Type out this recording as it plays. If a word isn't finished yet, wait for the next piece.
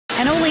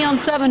And only on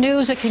 7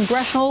 News, a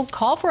congressional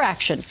call for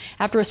action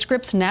after a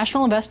Scripps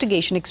national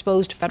investigation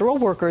exposed federal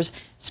workers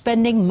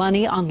spending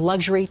money on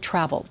luxury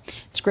travel.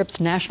 Scripps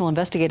national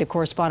investigative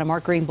correspondent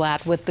Mark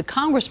Greenblatt with the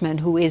congressman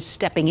who is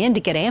stepping in to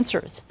get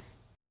answers.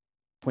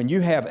 When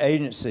you have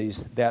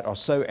agencies that are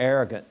so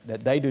arrogant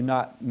that they do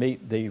not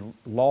meet the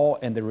law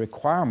and the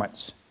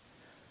requirements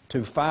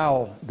to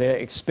file their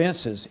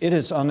expenses, it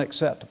is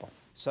unacceptable.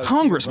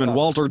 Congressman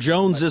Walter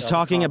Jones is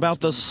talking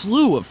about the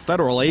slew of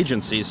federal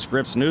agencies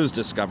Scripps News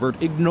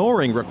discovered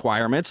ignoring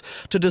requirements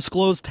to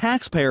disclose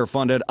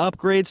taxpayer-funded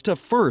upgrades to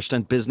first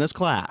and business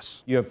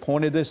class. You have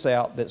pointed this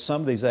out that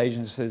some of these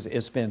agencies,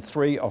 it's been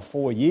 3 or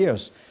 4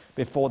 years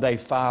before they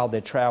file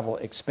their travel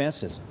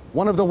expenses.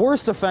 One of the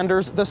worst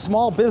offenders, the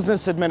Small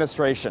Business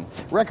Administration.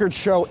 Records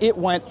show it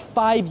went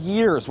 5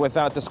 years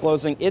without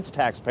disclosing its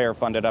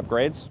taxpayer-funded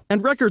upgrades.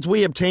 And records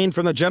we obtained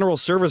from the General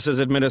Services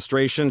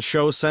Administration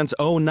show since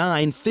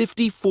 2009,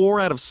 54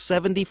 out of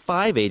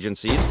 75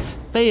 agencies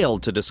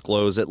failed to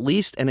disclose at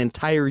least an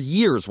entire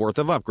year's worth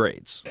of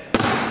upgrades.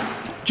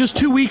 Just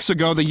 2 weeks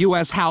ago, the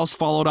U.S. House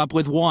followed up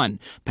with one,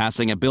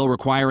 passing a bill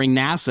requiring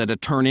NASA to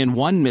turn in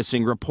one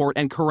missing report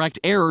and correct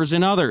errors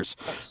in others.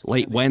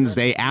 Late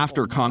Wednesday,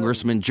 after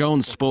Congressman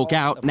Jones spoke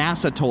out,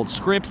 NASA told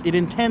Scripps it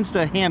intends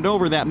to hand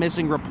over that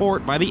missing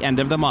report by the end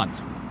of the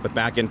month. But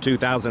back in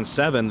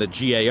 2007, the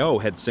GAO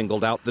had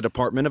singled out the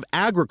Department of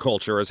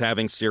Agriculture as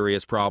having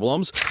serious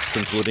problems,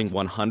 concluding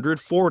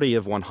 140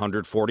 of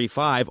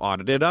 145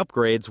 audited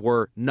upgrades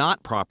were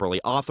not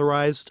properly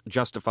authorized,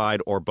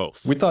 justified, or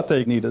both. We thought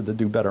they needed to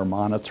do better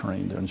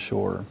monitoring to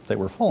ensure they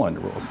were following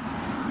the rules.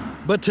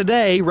 But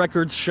today,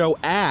 records show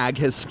Ag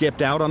has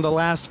skipped out on the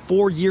last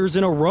 4 years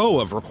in a row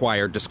of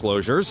required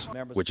disclosures,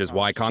 which is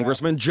why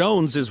Congressman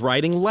Jones is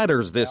writing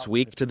letters this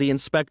week to the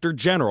Inspector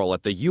General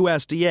at the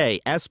USDA,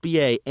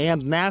 SBA,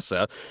 and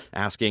NASA,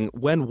 asking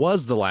when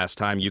was the last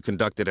time you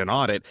conducted an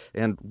audit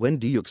and when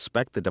do you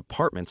expect the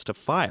departments to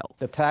file?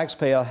 The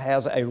taxpayer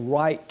has a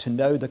right to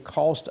know the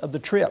cost of the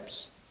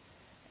trips.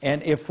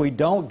 And if we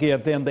don't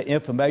give them the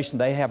information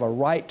they have a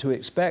right to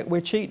expect,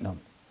 we're cheating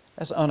them.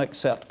 That's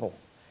unacceptable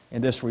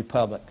in this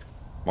republic.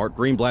 Mark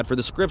Greenblatt for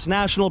the Scripps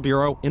National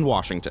Bureau in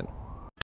Washington.